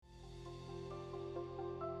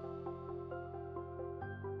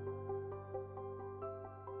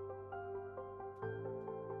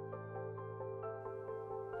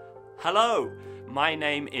Hello, my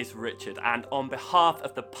name is Richard, and on behalf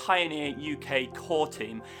of the Pioneer UK core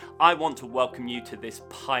team, I want to welcome you to this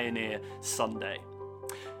Pioneer Sunday.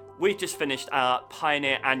 We've just finished our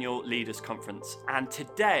Pioneer Annual Leaders Conference, and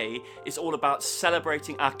today is all about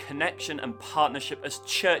celebrating our connection and partnership as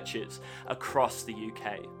churches across the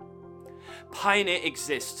UK. Pioneer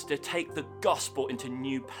exists to take the gospel into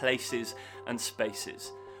new places and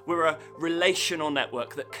spaces. We're a relational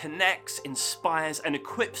network that connects, inspires, and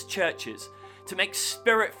equips churches to make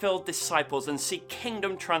spirit-filled disciples and see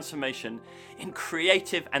kingdom transformation in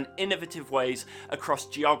creative and innovative ways across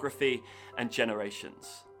geography and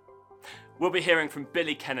generations. We'll be hearing from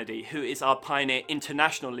Billy Kennedy, who is our Pioneer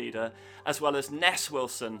International leader, as well as Ness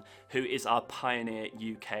Wilson, who is our Pioneer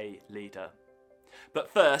UK leader.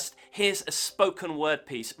 But first, here's a spoken word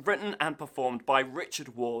piece written and performed by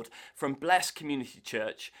Richard Ward from Bless Community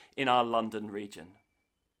Church in our London region.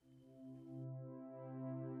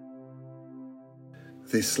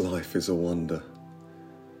 This life is a wonder.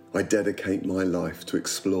 I dedicate my life to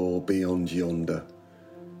explore beyond yonder.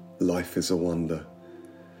 Life is a wonder.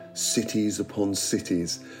 Cities upon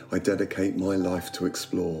cities, I dedicate my life to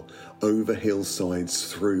explore, over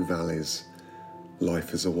hillsides, through valleys.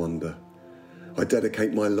 Life is a wonder. I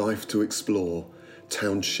dedicate my life to explore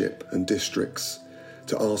township and districts,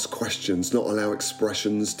 to ask questions, not allow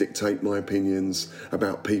expressions dictate my opinions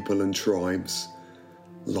about people and tribes.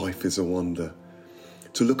 Life is a wonder.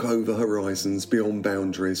 To look over horizons, beyond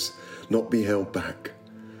boundaries, not be held back.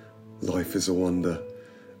 Life is a wonder,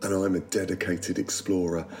 and I'm a dedicated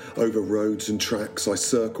explorer. Over roads and tracks, I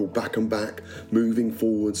circle back and back, moving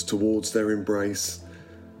forwards towards their embrace.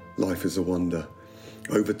 Life is a wonder.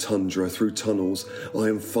 Over tundra, through tunnels, I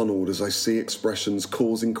am funneled as I see expressions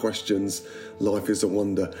causing questions. Life is a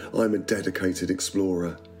wonder. I'm a dedicated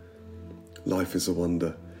explorer. Life is a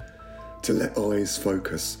wonder. To let eyes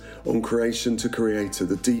focus on creation to creator,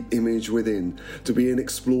 the deep image within, to be an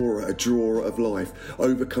explorer, a drawer of life,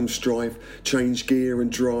 overcome strife, change gear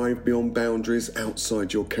and drive beyond boundaries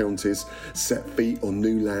outside your counties, set feet on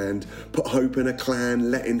new land, put hope in a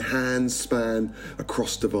clan, letting hands span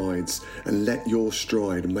across divides, and let your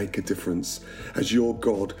stride make a difference as your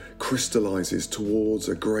God crystallizes towards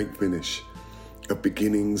a great finish of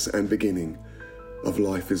beginnings and beginning of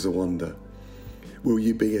life is a wonder. Will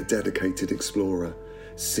you be a dedicated explorer?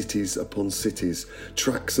 Cities upon cities,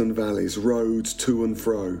 tracks and valleys, roads to and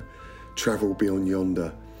fro. Travel beyond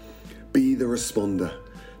yonder. Be the responder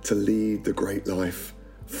to lead the great life,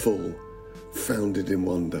 full, founded in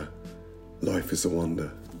wonder. Life is a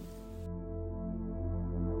wonder.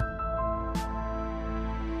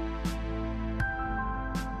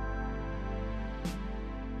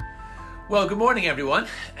 Well, good morning, everyone.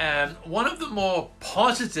 One of the more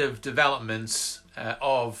positive developments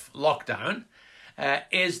of lockdown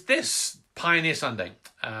is this Pioneer Sunday,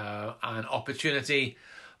 an opportunity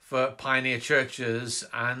for Pioneer churches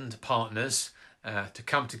and partners to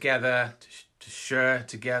come together, to share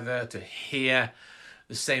together, to hear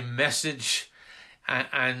the same message,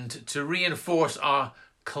 and to reinforce our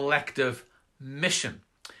collective mission.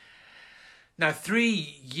 Now,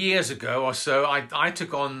 3 years ago or so, I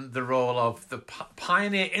took on the role of the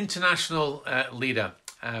Pioneer International leader.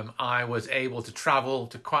 I was able to travel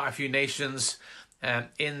to quite a few nations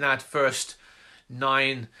in that first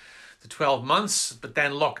 9 to 12 months, but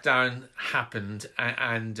then lockdown happened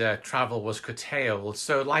and travel was curtailed.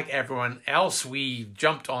 So like everyone else, we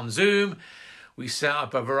jumped on Zoom, we set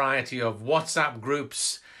up a variety of WhatsApp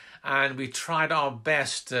groups, and we tried our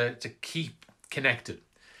best to keep connected.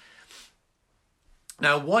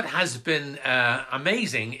 Now, what has been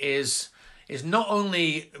amazing is not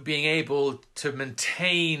only being able to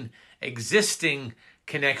maintain existing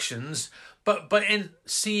connections, but in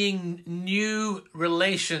seeing new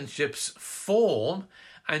relationships form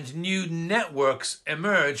and new networks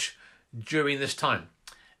emerge during this time.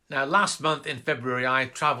 Now, last month in February, I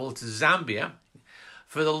traveled to Zambia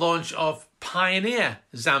for the launch of Pioneer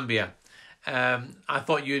Zambia. I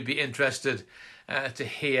thought you'd be interested to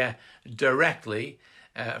hear directly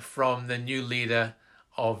from the new leader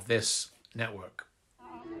of this network.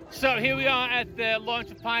 So here we are at the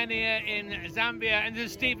launch of Pioneer in Zambia, and this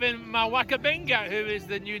is Stephen Mwakabenga, who is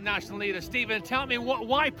the new national leader. Stephen, tell me,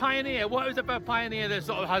 why Pioneer? What is it about Pioneer that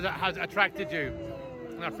sort of has attracted you?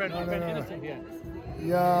 And our friend Innocent here.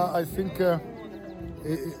 Yeah, I think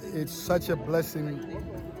it's such a blessing.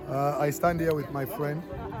 I stand here with my friend,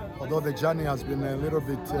 although the journey has been a little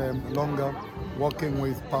bit longer working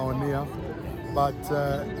with Pioneer. But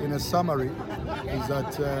in a summary, is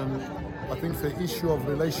that I think the issue of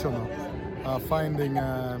relational, finding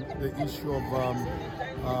the issue of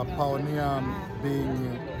Pioneer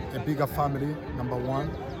being a bigger family, number one,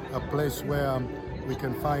 a place where we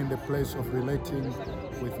can find a place of relating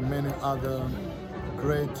with many other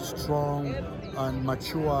great, strong, and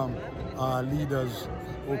mature leaders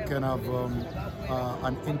who can have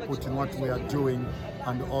an input in what we are doing,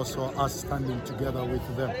 and also us standing together with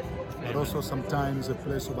them. But also sometimes a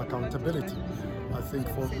place of accountability. I think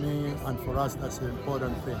for me and for us, that's the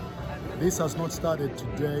important thing. This has not started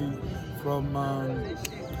today. From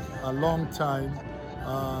a long time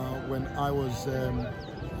when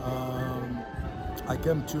I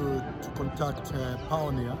came to contact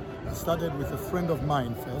Pioneer. It started with a friend of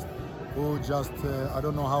mine first, who just, I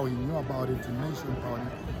don't know how he knew about it, he mentioned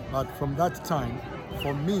Pioneer. But from that time,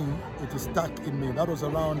 for me, it is stuck in me. That was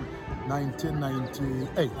around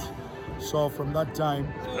 1998. So from that time,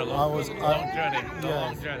 I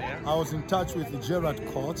was in touch with Gerard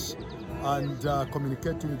Coates and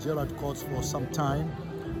communicating with Gerard Coates for some time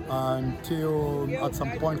until at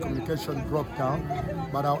some point communication broke down.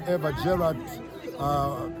 But however, Gerard,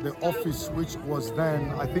 the office which was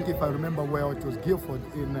then, I think if I remember well, it was Guildford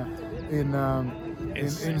in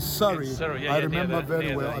Surrey. I remember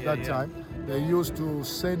very well at that time. They used to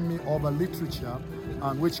send me over literature,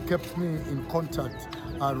 and which kept me in contact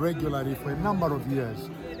regularly for a number of years,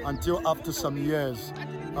 until after some years,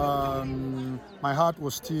 my heart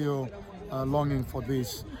was still longing for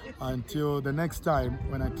this, until the next time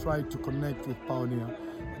when I tried to connect with Pioneer.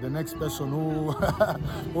 The next person who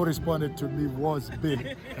who responded to me was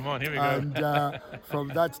Billy. Come on, here we go. And from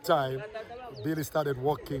that time, Billy started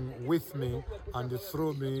working with me and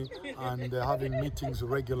through me, and having meetings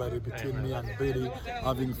regularly between me and Billy,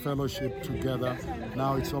 having fellowship together.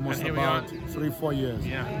 Now it's almost about 3-4 years.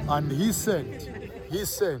 Yeah. And he sent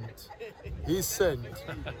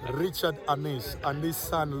Richard Anis and his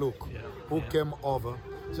son Luke, who came over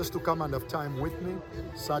just to come and have time with me,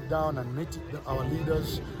 sat down and meet our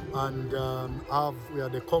leaders, and we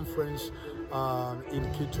had a conference in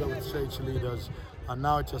Kitwe with church leaders. And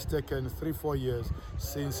now it has taken 3-4 years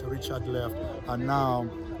since Richard left, and now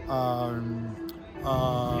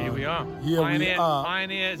here we are.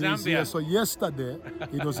 Pioneer Zambia. Here. So yesterday,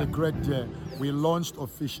 it was a great day. We launched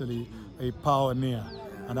officially a Pioneer,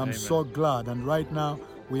 and I'm so glad. And right now,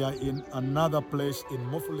 we are in another place in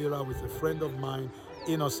Mufulira with a friend of mine,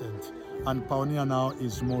 Innocent, and Pioneer now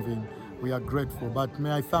is moving. We are grateful. But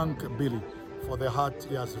may I thank Billy for the heart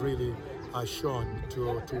he has really shown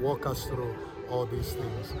to walk us through all these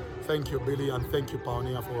things. Thank you, Billy, and thank you,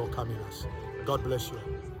 Pioneer, for welcoming us. God bless you.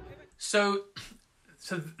 So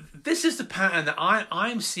this is the pattern that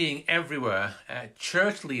I'm seeing everywhere.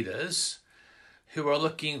 Church leaders who are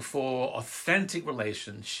looking for authentic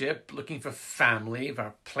relationship, looking for family, for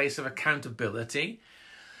a place of accountability,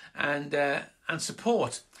 and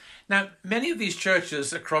support. Now, many of these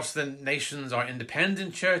churches across the nations are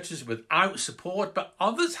independent churches without support, but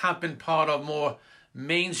others have been part of more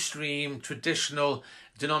mainstream traditional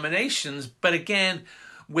denominations, but again,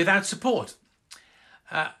 without support.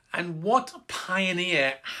 And what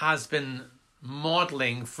Pioneer has been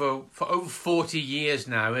modeling for over 40 years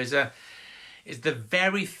now is the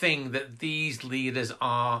very thing that these leaders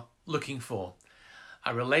are looking for.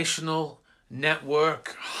 A relational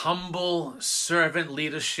network, humble servant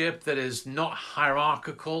leadership that is not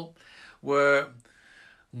hierarchical, where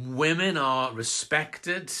women are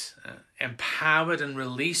respected, empowered and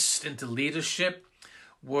released into leadership,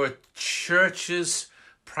 where churches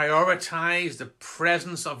prioritize the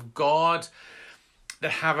presence of God,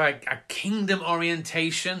 that have a kingdom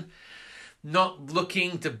orientation, not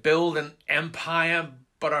looking to build an empire,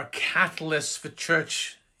 but are catalysts for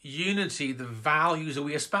church unity, the values that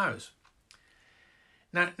we espouse.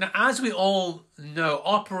 Now, as we all know,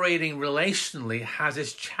 operating relationally has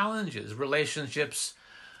its challenges. Relationships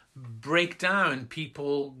break down,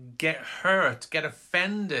 people get hurt, get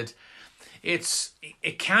offended.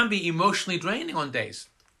 It can be emotionally draining on days.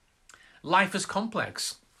 Life is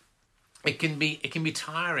complex. It can be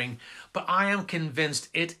tiring, but I am convinced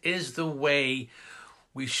it is the way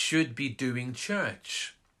we should be doing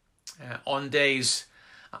church. On days,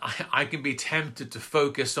 I can be tempted to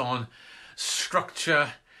focus on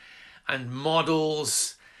structure and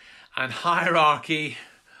models and hierarchy,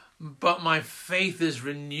 but my faith is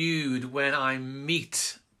renewed when I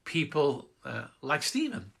meet people like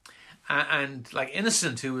Stephen and like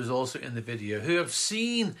Innocent, who was also in the video, who have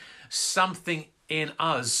seen something in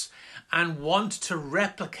us and want to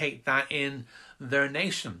replicate that in their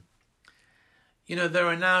nation. You know, there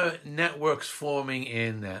are now networks forming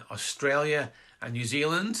in Australia and New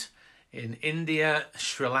Zealand, in India,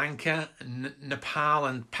 Sri Lanka, Nepal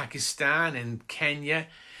and Pakistan, in Kenya,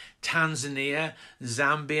 Tanzania,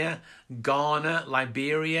 Zambia, Ghana,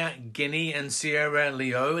 Liberia, Guinea and Sierra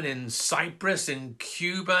Leone, in Cyprus, in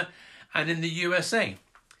Cuba, and in the USA.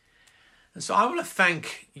 And so I want to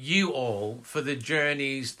thank you all for the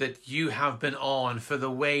journeys that you have been on, for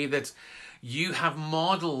the way that you have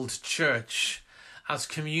modelled church as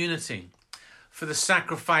community, for the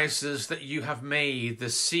sacrifices that you have made, the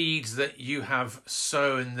seeds that you have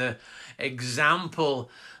sown, the example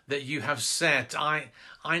that you have set.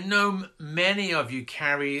 I know many of you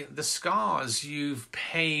carry the scars. You've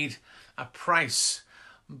paid a price.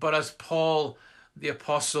 But as Paul the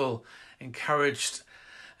Apostle encouraged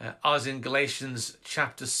us in Galatians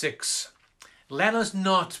chapter 6, let us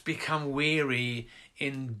not become weary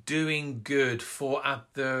in doing good, for at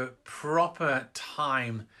the proper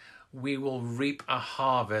time we will reap a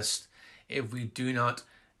harvest if we do not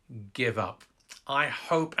give up. I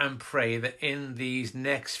hope and pray that in these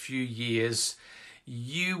next few years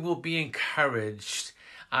you will be encouraged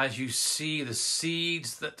as you see the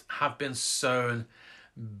seeds that have been sown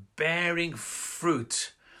bearing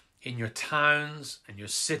fruit in your towns and your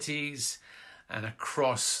cities and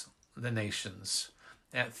across the nations.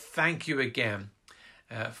 Thank you again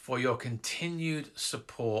for your continued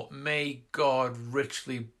support. May God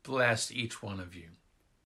richly bless each one of you.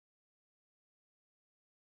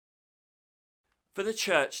 For the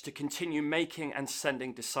church to continue making and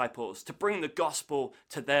sending disciples, to bring the gospel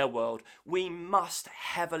to their world, we must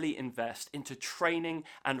heavily invest into training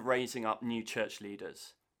and raising up new church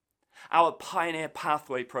leaders. Our Pioneer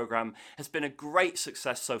Pathway program has been a great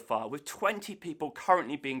success so far, with 20 people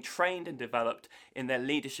currently being trained and developed in their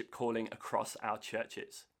leadership calling across our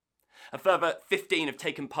churches. A further 15 have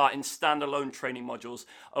taken part in standalone training modules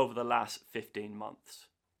over the last 15 months.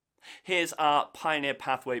 Here's our Pioneer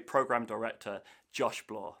Pathway program director, Josh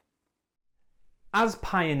Bloor. As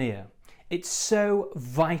Pioneer, it's so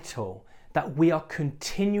vital that we are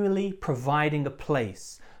continually providing a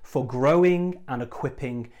place for growing and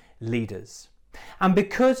equipping leaders. And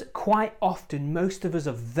because quite often most of us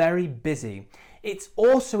are very busy, it's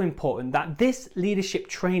also important that this leadership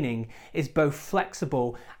training is both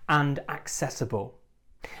flexible and accessible.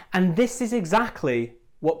 And this is exactly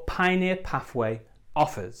what Pioneer Pathway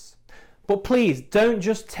offers. But please don't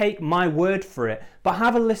just take my word for it, but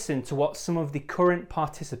have a listen to what some of the current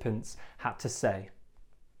participants had to say.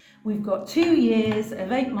 We've got 2 years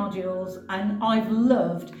of 8 modules, and I've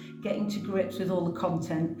loved getting to grips with all the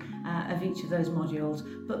content of each of those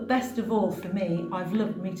modules. But best of all for me, I've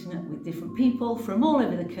loved meeting up with different people from all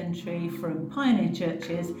over the country, from Pioneer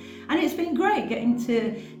churches, and it's been great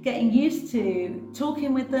getting used to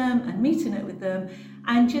talking with them and meeting up with them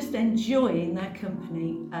and just enjoying their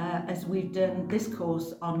company as we've done this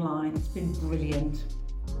course online. It's been brilliant.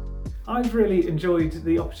 I've really enjoyed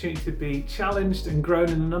the opportunity to be challenged and grown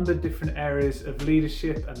in a number of different areas of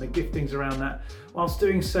leadership and the giftings around that, whilst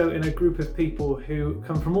doing so in a group of people who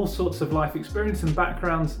come from all sorts of life experience and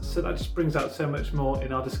backgrounds, so that just brings out so much more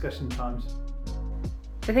in our discussion times.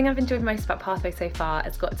 The thing I've enjoyed most about Pathway so far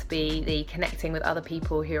has got to be the connecting with other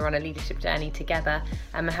people who are on a leadership journey together,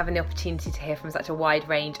 and having the opportunity to hear from such a wide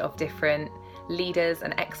range of different leaders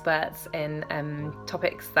and experts in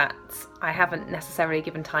topics that I haven't necessarily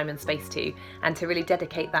given time and space to, and to really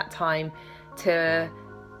dedicate that time to,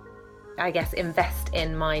 I guess, invest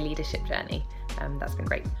in my leadership journey. That's been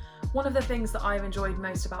great. One of the things that I've enjoyed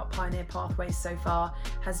most about Pioneer Pathways so far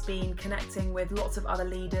has been connecting with lots of other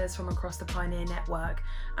leaders from across the Pioneer network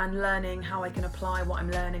and learning how I can apply what I'm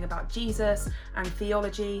learning about Jesus and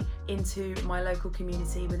theology into my local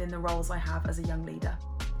community within the roles I have as a young leader.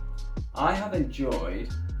 I have enjoyed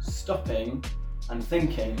stopping and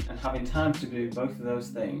thinking and having time to do both of those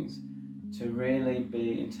things to really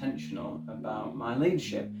be intentional about my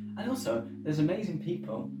leadership. And also, there's amazing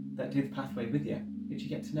people that do the pathway with you, that you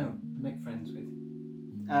get to know and make friends with.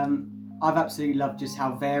 I've absolutely loved just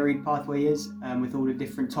how varied Pathway is with all the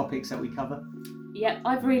different topics that we cover. Yep,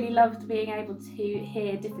 I've really loved being able to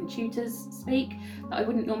hear different tutors speak that I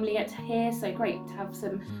wouldn't normally get to hear, so great to have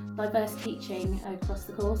some diverse teaching across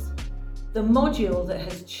the course. The module that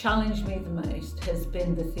has challenged me the most has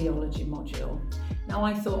been the theology module. Now,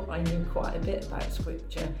 I thought I knew quite a bit about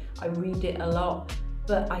scripture. I read it a lot,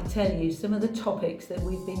 but I tell you, some of the topics that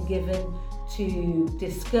we've been given to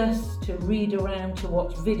discuss, to read around, to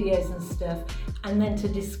watch videos and stuff, and then to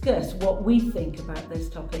discuss what we think about those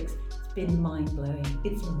topics, it's been mind-blowing.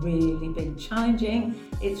 It's really been challenging,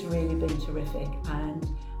 it's really been terrific, and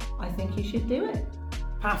I think you should do it.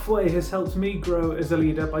 Pathway has helped me grow as a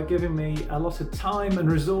leader by giving me a lot of time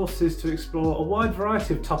and resources to explore a wide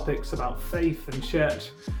variety of topics about faith and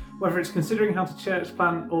church, whether it's considering how to church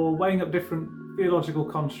plant or weighing up different theological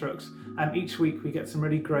constructs, and each week we get some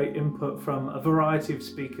really great input from a variety of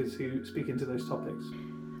speakers who speak into those topics.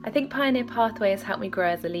 I think Pioneer Pathway has helped me grow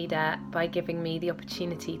as a leader by giving me the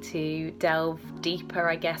opportunity to delve deeper,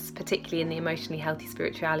 I guess, particularly in the emotionally healthy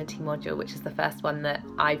spirituality module, which is the first one that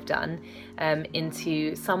I've done,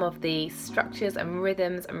 into some of the structures and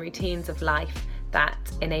rhythms and routines of life that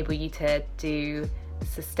enable you to do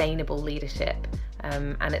sustainable leadership.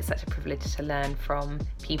 And it's such a privilege to learn from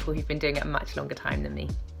people who've been doing it a much longer time than me.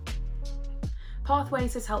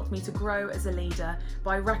 Pathways has helped me to grow as a leader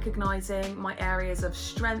by recognising my areas of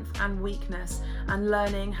strength and weakness and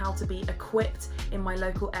learning how to be equipped in my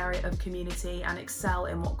local area of community and excel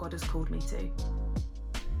in what God has called me to.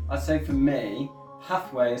 I'd say for me,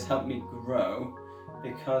 Pathway has helped me grow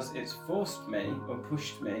because it's forced me or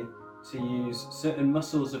pushed me to use certain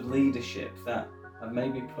muscles of leadership that I've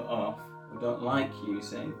maybe put off or don't like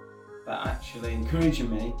using, but actually encouraging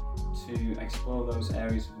me to explore those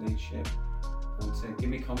areas of leadership and to give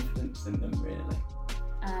me confidence in them, really.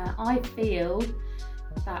 I feel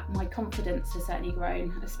that my confidence has certainly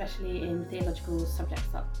grown, especially in theological subjects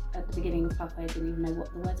that at the beginning of Pathway I didn't even know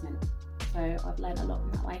what the words meant. So I've learned a lot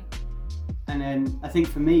in that way. And then I think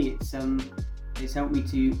for me it's helped me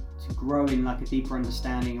to grow in like a deeper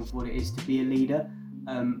understanding of what it is to be a leader,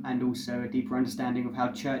 and also a deeper understanding of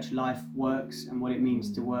how church life works and what it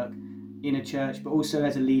means to work in a church, but also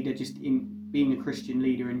as a leader, just in being a Christian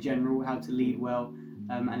leader in general, how to lead well,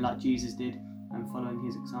 and like Jesus did, and following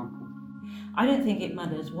his example. I don't think it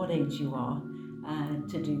matters what age you are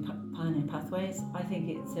to do Pioneer Pathways. I think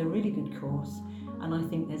it's a really good course, and I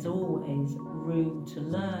think there's always room to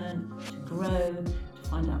learn, to grow, to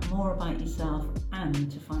find out more about yourself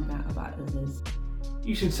and to find out about others.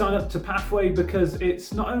 You should sign up to Pathway because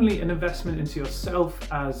it's not only an investment into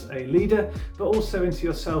yourself as a leader, but also into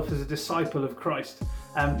yourself as a disciple of Christ.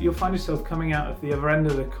 You'll find yourself coming out of the other end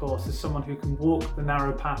of the course as someone who can walk the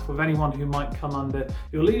narrow path with anyone who might come under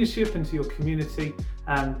your leadership into your community.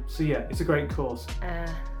 So yeah, it's a great course.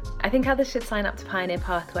 I think others should sign up to Pioneer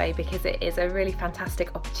Pathway because it is a really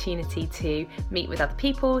fantastic opportunity to meet with other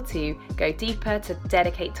people, to go deeper, to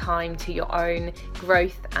dedicate time to your own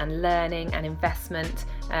growth and learning and investment,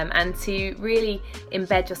 and to really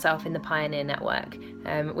embed yourself in the Pioneer network,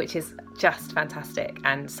 which is just fantastic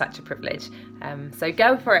and such a privilege. So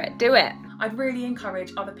go for it, do it. I'd really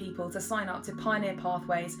encourage other people to sign up to Pioneer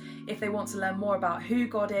Pathways if they want to learn more about who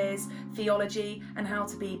God is, theology, and how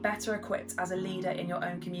to be better equipped as a leader in your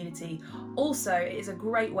own community. Also, it is a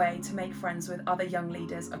great way to make friends with other young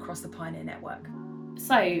leaders across the Pioneer network.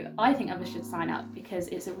 So I think others should sign up because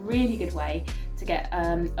it's a really good way to get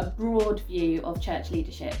a broad view of church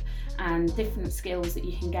leadership and different skills that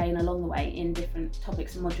you can gain along the way in different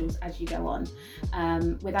topics and modules as you go on,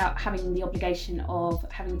 without having the obligation of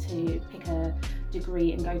having to pick a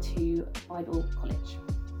degree and go to Bible college.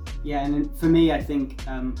 Yeah, and for me, I think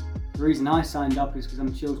the reason I signed up is because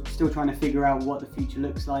I'm still trying to figure out what the future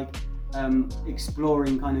looks like,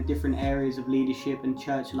 exploring kind of different areas of leadership and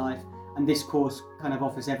church life. And this course kind of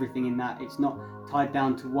offers everything in that. It's not tied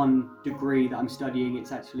down to one degree that I'm studying.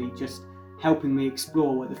 It's actually just helping me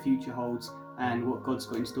explore what the future holds and what God's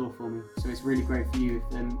got in store for me. So it's really great for you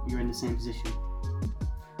if you're in the same position.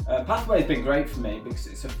 Pathway has been great for me because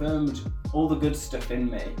it's affirmed all the good stuff in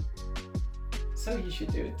me. So you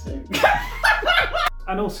should do it too.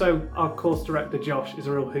 And also, our course director Josh is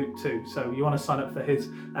a real hoot too, so you want to sign up for his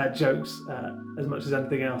jokes as much as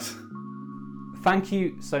anything else. Thank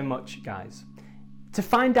you so much, guys. To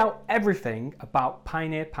find out everything about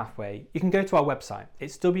Pioneer Pathway, you can go to our website.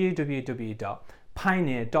 It's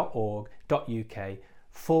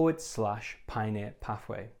www.pioneer.org.uk/Pioneer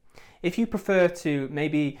Pathway. If you prefer to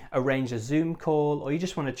maybe arrange a Zoom call or you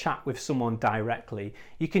just want to chat with someone directly,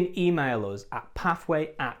 you can email us at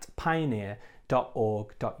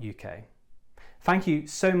pathway@pioneer.org.uk. Thank you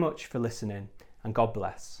so much for listening, and God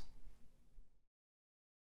bless.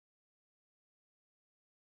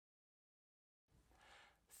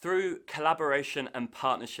 Through collaboration and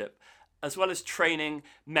partnership, as well as training,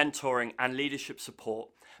 mentoring and leadership support,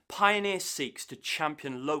 Pioneer seeks to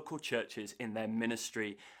champion local churches in their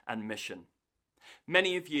ministry and mission.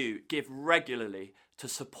 Many of you give regularly to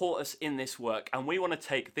support us in this work, and we want to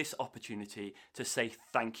take this opportunity to say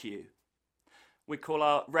thank you. We call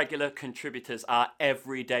our regular contributors our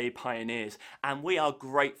everyday pioneers, and we are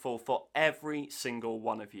grateful for every single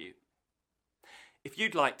one of you. If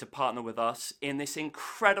you'd like to partner with us in this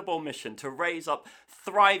incredible mission to raise up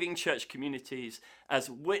thriving church communities as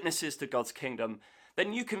witnesses to God's kingdom,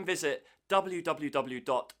 then you can visit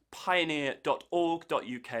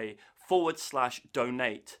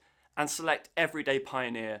www.pioneer.org.uk/donate and select Everyday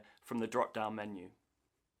Pioneer from the drop-down menu.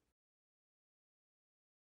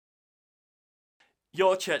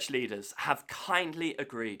 Your church leaders have kindly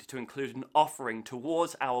agreed to include an offering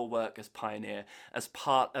towards our work as Pioneer as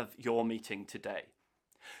part of your meeting today.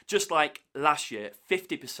 Just like last year,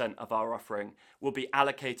 50% of our offering will be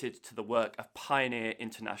allocated to the work of Pioneer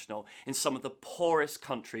International in some of the poorest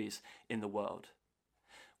countries in the world.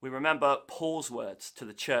 We remember Paul's words to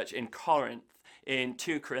the church in Corinth in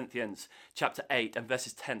 2 Corinthians chapter 8 and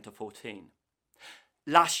verses 10 to 14.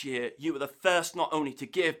 Last year, you were the first not only to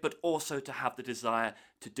give, but also to have the desire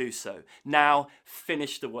to do so. Now,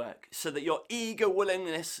 finish the work, so that your eager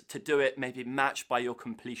willingness to do it may be matched by your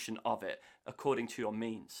completion of it, according to your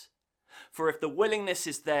means. For if the willingness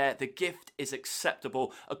is there, the gift is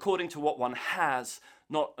acceptable according to what one has,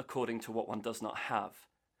 not according to what one does not have.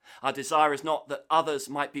 Our desire is not that others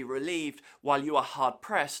might be relieved while you are hard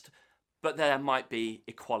pressed, but there might be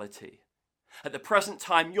equality. At the present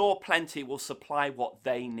time, your plenty will supply what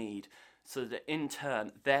they need, so that in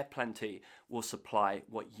turn, their plenty will supply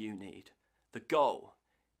what you need. The goal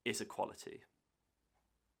is equality.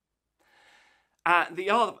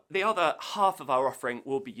 The other half of our offering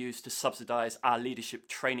will be used to subsidise our leadership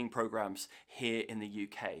training programmes here in the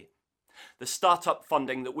UK. The startup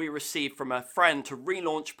funding that we received from a friend to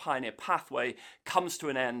relaunch Pioneer Pathway comes to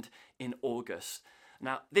an end in August.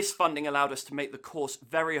 Now, this funding allowed us to make the course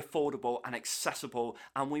very affordable and accessible,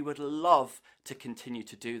 and we would love to continue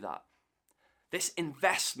to do that. This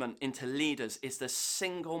investment into leaders is the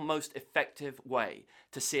single most effective way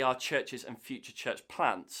to see our churches and future church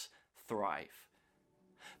plants thrive.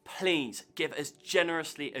 Please give as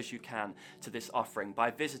generously as you can to this offering by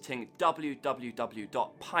visiting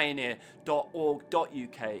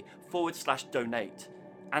www.pioneer.org.uk/donate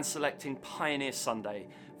and selecting Pioneer Sunday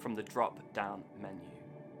from the drop-down menu.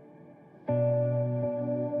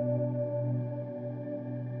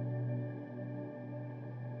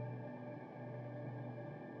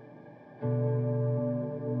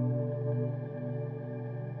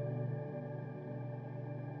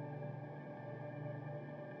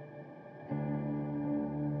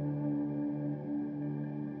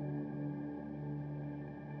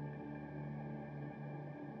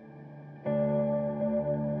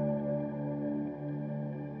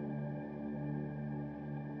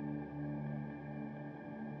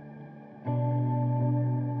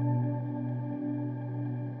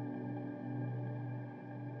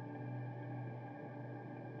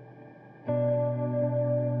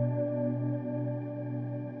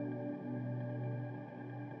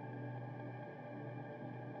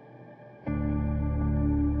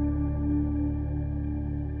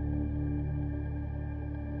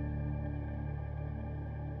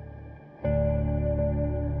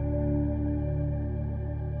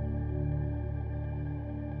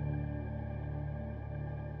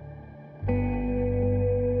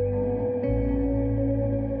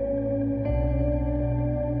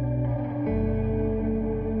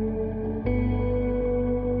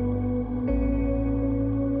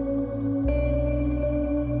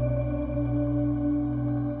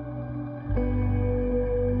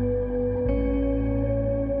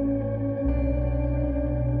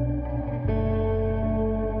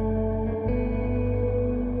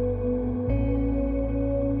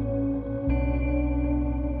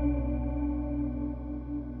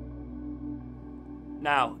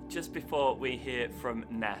 Now, just before we hear from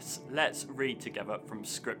Ness, let's read together from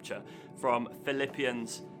Scripture, from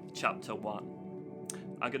Philippians chapter 1.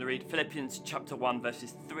 I'm going to read Philippians chapter 1,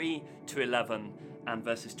 verses 3 to 11 and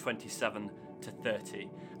verses 27 to 30.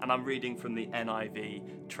 And I'm reading from the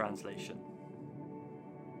NIV translation.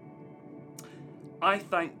 I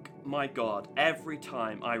thank my God every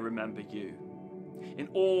time I remember you. In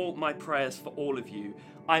all my prayers for all of you,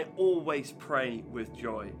 I always pray with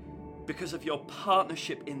joy, because of your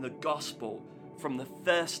partnership in the gospel from the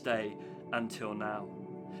first day until now,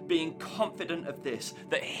 being confident of this,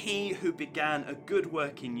 that he who began a good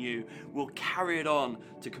work in you will carry it on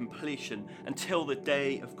to completion until the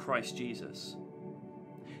day of Christ Jesus.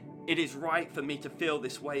 It is right for me to feel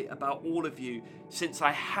this way about all of you, since I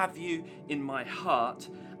have you in my heart,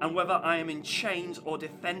 and whether I am in chains or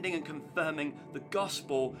defending and confirming the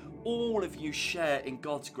gospel, all of you share in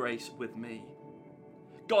God's grace with me.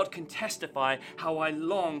 God can testify how I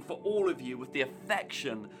long for all of you with the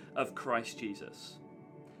affection of Christ Jesus.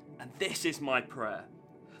 And this is my prayer,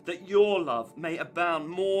 that your love may abound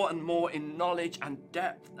more and more in knowledge and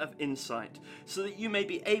depth of insight, so that you may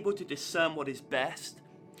be able to discern what is best,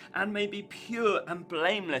 and may be pure and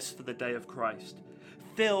blameless for the day of Christ,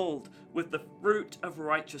 filled with the fruit of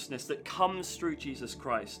righteousness that comes through Jesus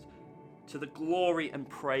Christ, to the glory and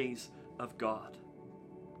praise of God.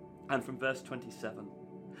 And from verse 27,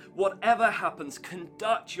 whatever happens,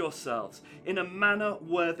 conduct yourselves in a manner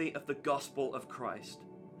worthy of the gospel of Christ.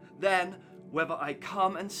 Then, whether I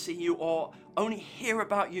come and see you or only hear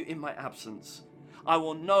about you in my absence, I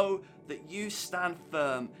will know that you stand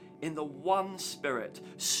firm in the one Spirit,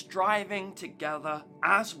 striving together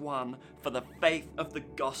as one for the faith of the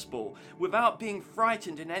gospel, without being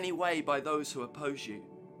frightened in any way by those who oppose you.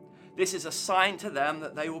 This is a sign to them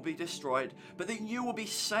that they will be destroyed, but that you will be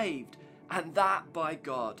saved, and that by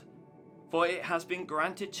God. For it has been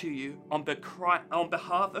granted to you on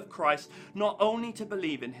behalf of Christ not only to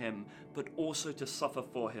believe in him, but also to suffer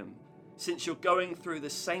for him, since you're going through the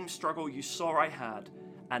same struggle you saw I had,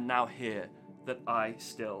 and now hear that I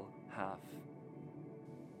still have.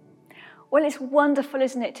 Well, it's wonderful,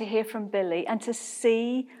 isn't it, to hear from Billy and to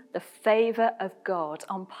see the favour of God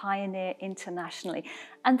on Pioneer internationally,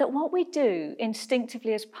 and that what we do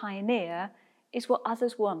instinctively as Pioneer is what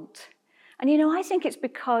others want. And you know, I think it's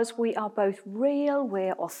because we are both real,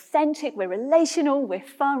 we're authentic, we're relational, we're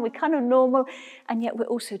fun, we're kind of normal, and yet we're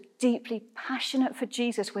also deeply passionate for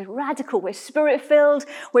Jesus. We're radical, we're spirit-filled,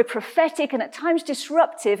 we're prophetic, and at times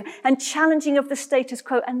disruptive and challenging of the status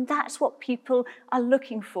quo, and that's what people are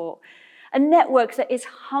looking for. A network that is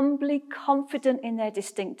humbly confident in their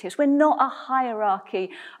distinctives. We're not a hierarchy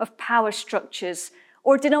of power structures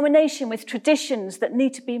or a denomination with traditions that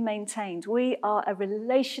need to be maintained. We are a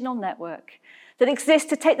relational network that exists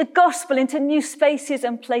to take the gospel into new spaces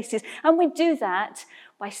and places. And we do that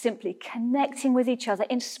by simply connecting with each other,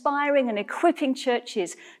 inspiring and equipping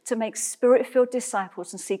churches to make spirit-filled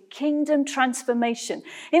disciples and see kingdom transformation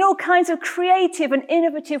in all kinds of creative and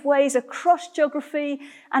innovative ways across geography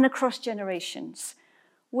and across generations.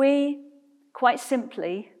 We, quite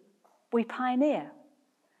simply, we pioneer.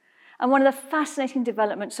 And one of the fascinating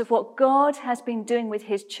developments of what God has been doing with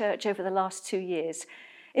his church over the last 2 years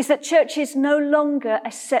is that church is no longer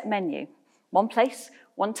a set menu. One place,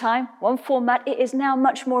 one time, one format. It is now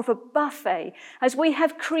much more of a buffet as we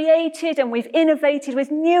have created and we've innovated with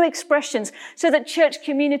new expressions so that church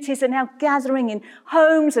communities are now gathering in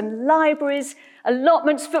homes and libraries,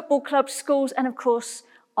 allotments, football clubs, schools, and of course,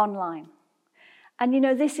 online. And you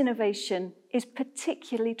know, this innovation is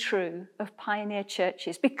particularly true of pioneer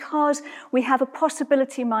churches because we have a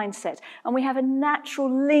possibility mindset and we have a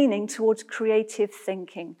natural leaning towards creative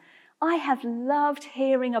thinking. I have loved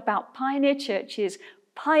hearing about pioneer churches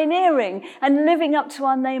pioneering and living up to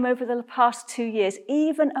our name over the past 2 years,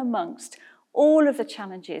 even amongst all of the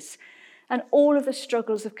challenges and all of the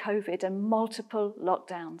struggles of COVID and multiple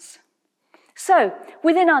lockdowns. So,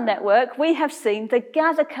 within our network, we have seen the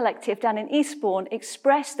Gather Collective down in Eastbourne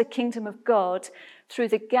express the kingdom of God through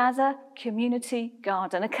the Gather Community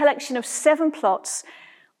Garden, a collection of 7 plots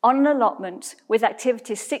on an allotment with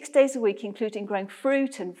activities 6 days a week, including growing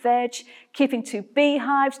fruit and veg, keeping 2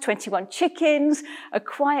 beehives, 21 chickens, a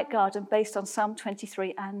quiet garden based on Psalm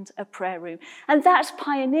 23 and a prayer room. And that's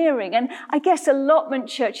pioneering. And I guess allotment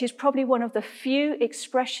church is probably one of the few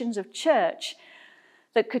expressions of church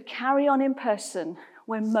that could carry on in person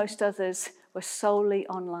when most others were solely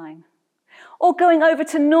online. Or going over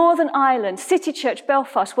to Northern Ireland, City Church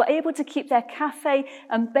Belfast were able to keep their cafe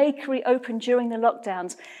and bakery open during the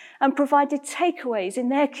lockdowns and provided takeaways in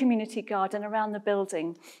their community garden around the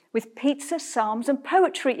building with pizza, psalms and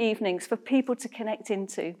poetry evenings for people to connect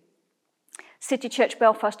into. City Church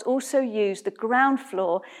Belfast also used the ground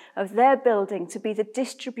floor of their building to be the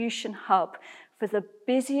distribution hub for the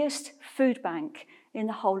busiest food bank in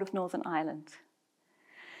the whole of Northern Ireland.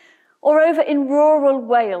 Or over in rural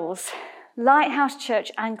Wales, Lighthouse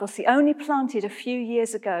Church Anglesey, only planted a few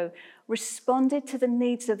years ago, responded to the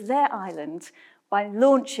needs of their island by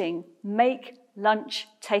launching Make Lunch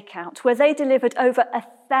Takeout, where they delivered over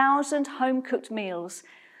 1,000 home-cooked meals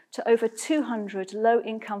to over 200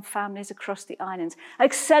 low-income families across the island,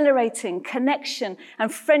 accelerating connection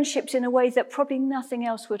and friendships in a way that probably nothing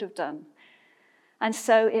else would have done. And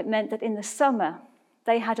so it meant that in the summer,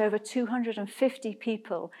 they had over 250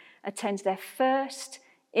 people attend their first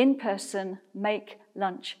in-person Make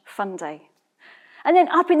Lunch Fun Day. And then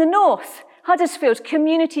up in the north, Huddersfield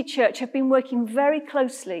Community Church have been working very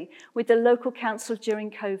closely with the local council during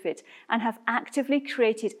COVID and have actively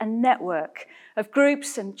created a network of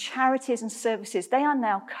groups and charities and services. They are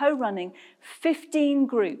now co-running 15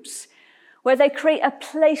 groups where they create a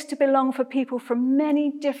place to belong for people from many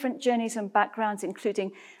different journeys and backgrounds,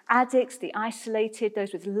 including addicts, the isolated,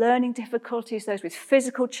 those with learning difficulties, those with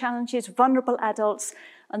physical challenges, vulnerable adults,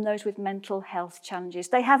 and those with mental health challenges.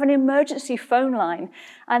 They have an emergency phone line,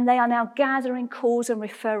 and they are now gathering calls and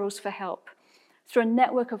referrals for help. Through a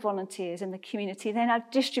network of volunteers in the community, they now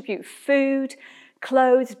distribute food,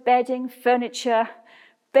 clothes, bedding, furniture,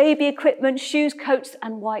 baby equipment, shoes, coats,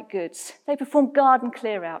 and white goods. They perform garden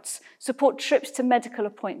clear-outs, support trips to medical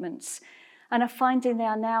appointments, and are finding they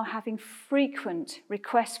are now having frequent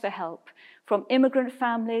requests for help from immigrant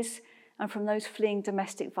families and from those fleeing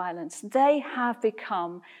domestic violence. They have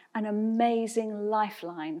become an amazing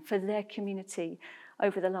lifeline for their community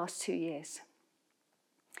over the last 2 years.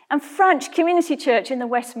 And Franch Community Church in the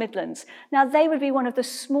West Midlands. Now, they would be one of the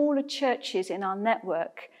smaller churches in our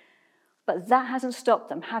network, but that hasn't stopped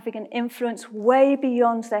them having an influence way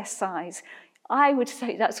beyond their size. I would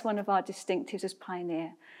say that's one of our distinctives as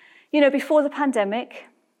Pioneer. You know, before the pandemic,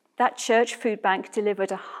 that church food bank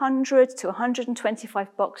delivered 100 to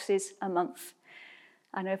 125 boxes a month.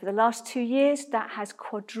 And over the last 2 years, that has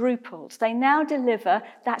quadrupled. They now deliver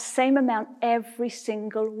that same amount every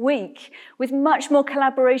single week, with much more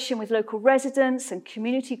collaboration with local residents and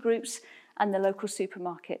community groups and the local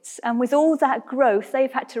supermarkets. And with all that growth,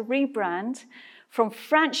 they've had to rebrand from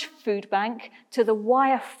Franch Food Bank to the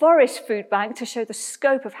Wyre Forest Food Bank to show the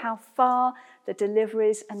scope of how far the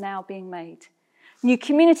deliveries are now being made. New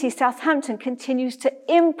Community Southampton continues to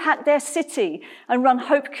impact their city and run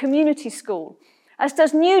Hope Community School, as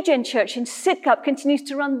does New Gen Church in Sidcup continues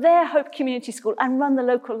to run their Hope Community School and run the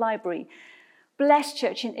local library. Blessed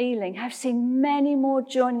Church in Ealing have seen many more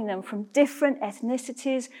joining them from different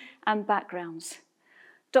ethnicities and backgrounds.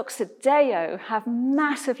 Doxa Deo have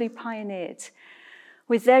massively pioneered,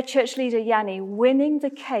 with their church leader Yanni winning the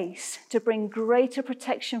case to bring greater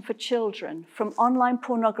protection for children from online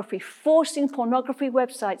pornography, forcing pornography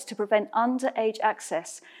websites to prevent underage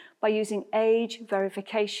access by using age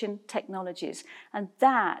verification technologies. And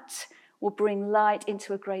that will bring light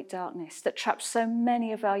into a great darkness that traps so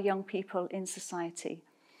many of our young people in society.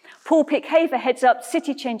 Paul Pickhaver heads up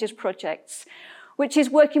City Changers Projects, which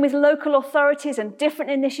is working with local authorities and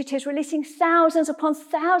different initiatives, releasing thousands upon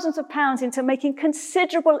thousands of pounds into making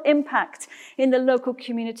considerable impact in the local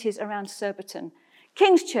communities around Surbiton.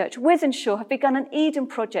 King's Church, Wythenshawe, have begun an Eden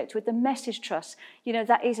project with the Message Trust. You know,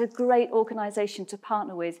 that is a great organisation to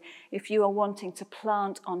partner with if you are wanting to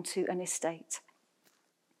plant onto an estate.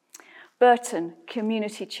 Burton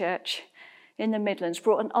Community Church in the Midlands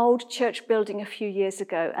brought an old church building a few years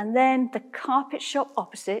ago, and then the carpet shop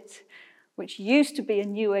opposite, which used to be a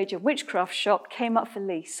New Age and witchcraft shop, came up for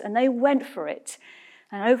lease, and they went for it.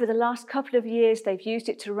 And over the last couple of years, they've used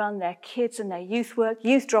it to run their kids and their youth work,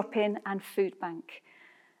 youth drop-in, and food bank.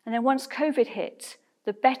 And then once COVID hit,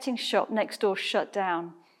 the betting shop next door shut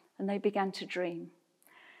down, and they began to dream.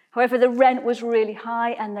 However, the rent was really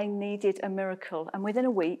high, and they needed a miracle. And within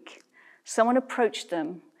a week, someone approached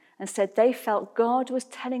them and said they felt God was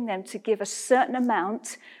telling them to give a certain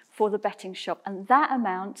amount for the betting shop, and that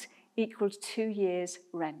amount equaled 2 years'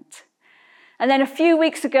 rent. And then a few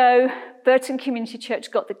weeks ago, Burton Community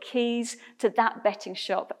Church got the keys to that betting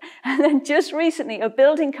shop. And then just recently, a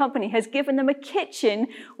building company has given them a kitchen,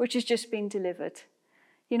 which has just been delivered.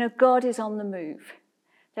 You know, God is on the move.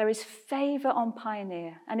 There is favour on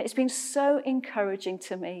Pioneer, and it's been so encouraging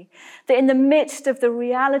to me that in the midst of the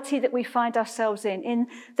reality that we find ourselves in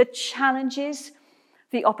the challenges,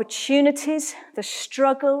 the opportunities, the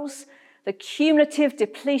struggles, the cumulative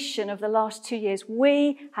depletion of the last 2 years,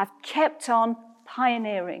 we have kept on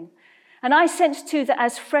pioneering. And I sense too that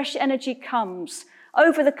as fresh energy comes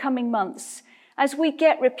over the coming months, as we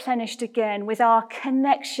get replenished again with our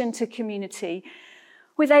connection to community,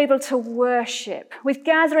 with able to worship, with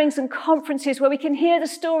gatherings and conferences where we can hear the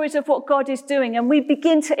stories of what God is doing and we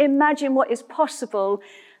begin to imagine what is possible,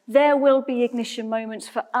 there will be ignition moments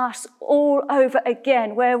for us all over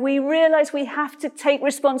again, where we realize we have to take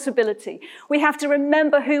responsibility. We have to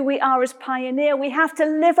remember who we are as Pioneer. We have to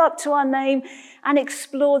live up to our name and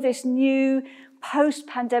explore this new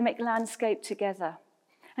post-pandemic landscape together.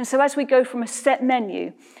 And so as we go from a set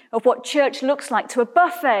menu of what church looks like to a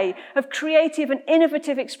buffet of creative and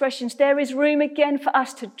innovative expressions, there is room again for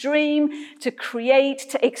us to dream, to create,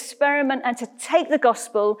 to experiment, and to take the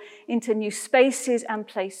gospel into new spaces and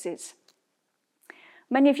places.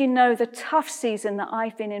 Many of you know the tough season that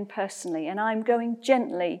I've been in personally, and I'm going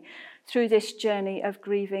gently through this journey of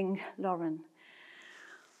grieving Lauren.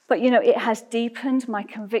 But, you know, it has deepened my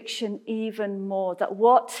conviction even more that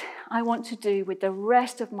what I want to do with the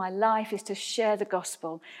rest of my life is to share the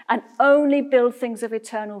gospel and only build things of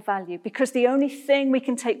eternal value, because the only thing we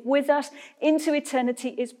can take with us into eternity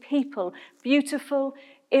is people, beautiful,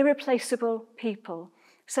 irreplaceable people.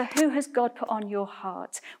 So who has God put on your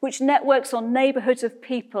heart? Which networks or neighborhoods of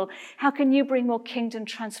people? How can you bring more kingdom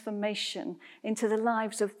transformation into the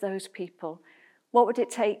lives of those people? What would it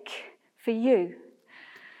take for you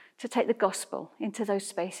to take the gospel into those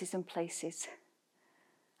spaces and places?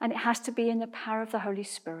 And it has to be in the power of the Holy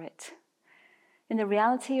Spirit, in the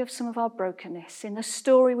reality of some of our brokenness, in the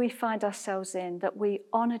story we find ourselves in, that we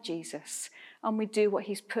honour Jesus and we do what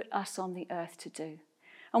he's put us on the earth to do.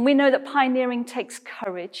 And we know that pioneering takes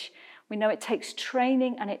courage. We know it takes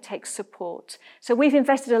training and it takes support. So we've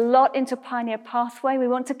invested a lot into Pioneer Pathway. We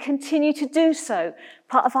want to continue to do so.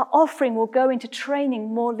 Part of our offering will go into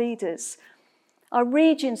training more leaders. Our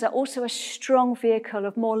regions are also a strong vehicle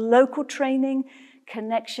of more local training,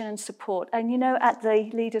 connection and support. And you know, at the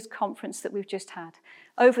Leaders Conference that we've just had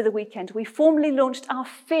over the weekend, we formally launched our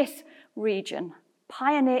 5th region,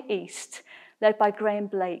 Pioneer East, led by Graham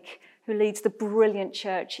Blake, who leads the brilliant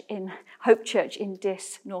church in Hope Church in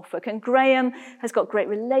Diss, Norfolk. And Graham has got great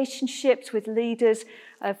relationships with leaders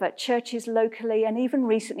of churches locally, and even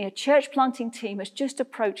recently a church planting team has just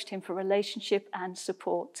approached him for relationship and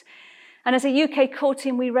support. And as a UK core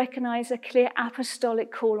team, we recognise a clear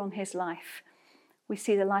apostolic call on his life. We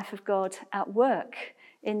see the life of God at work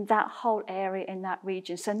in that whole area, in that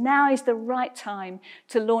region. So now is the right time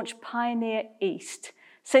to launch Pioneer East,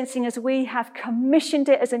 sensing as we have commissioned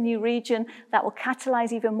it as a new region that will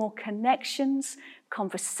catalyse even more connections,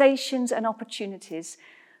 conversations and opportunities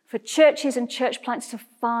for churches and church plants to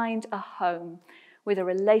find a home with a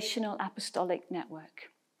relational apostolic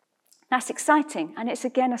network. That's exciting, and it's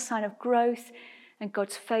again a sign of growth and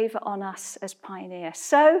God's favour on us as Pioneer.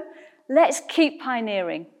 So let's keep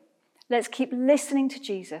pioneering. Let's keep listening to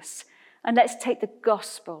Jesus, and let's take the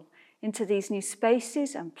gospel into these new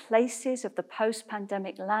spaces and places of the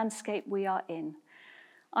post-pandemic landscape we are in.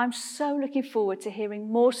 I'm so looking forward to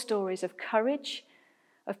hearing more stories of courage,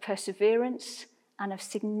 of perseverance, and of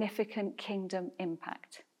significant kingdom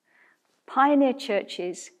impact. Pioneer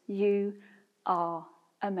churches, you are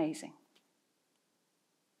amazing.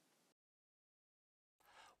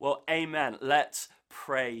 Well, amen. Let's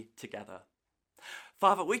pray together.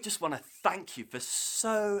 Father, we just want to thank you for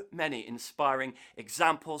so many inspiring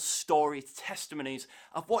examples, stories, testimonies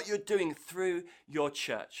of what you're doing through your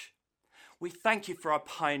church. We thank you for our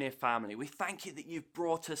Pioneer family. We thank you that you've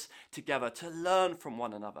brought us together to learn from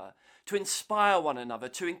one another, to inspire one another,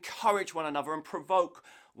 to encourage one another and provoke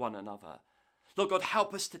one another. Lord God,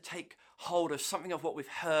 help us to take hold of something of what we've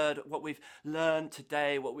heard, what we've learned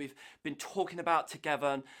today, what we've been talking about together.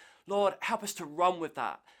 And Lord, help us to run with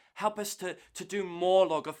that. Help us to do more,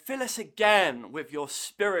 Lord God. Fill us again with your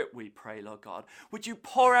Spirit, we pray, Lord God. Would you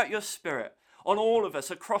pour out your Spirit on all of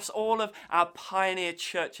us, across all of our Pioneer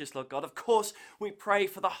churches, Lord God. Of course, we pray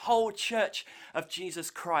for the whole church of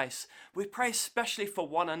Jesus Christ. We pray especially for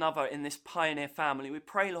one another in this Pioneer family. We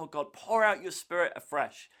pray, Lord God, pour out your Spirit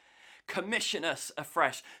afresh. Commission us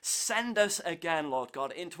afresh. Send us again, Lord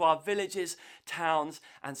God, into our villages, towns,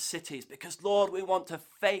 and cities. Because, Lord, we want to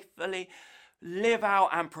faithfully live out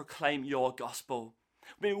and proclaim your gospel.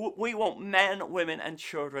 We want men, women, and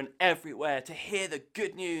children everywhere to hear the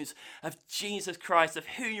good news of Jesus Christ, of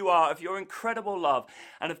who you are, of your incredible love,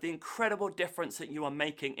 and of the incredible difference that you are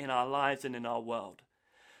making in our lives and in our world.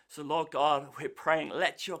 So, Lord God, we're praying,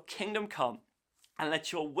 let your kingdom come and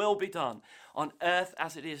let your will be done on earth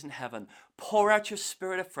as it is in heaven. Pour out your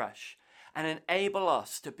Spirit afresh and enable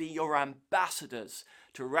us to be your ambassadors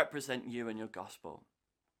to represent you and your gospel.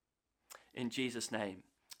 In Jesus' name,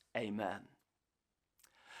 amen.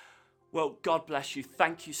 Well, God bless you.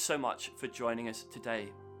 Thank you so much for joining us today.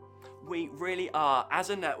 We really are, as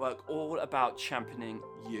a network, all about championing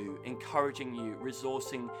you, encouraging you,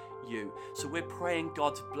 resourcing you. So we're praying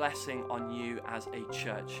God's blessing on you as a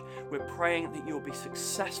church. We're praying that you'll be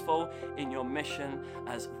successful in your mission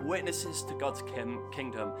as witnesses to God's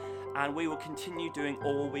kingdom, and we will continue doing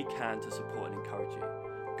all we can to support and encourage you.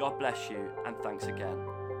 God bless you, and thanks again.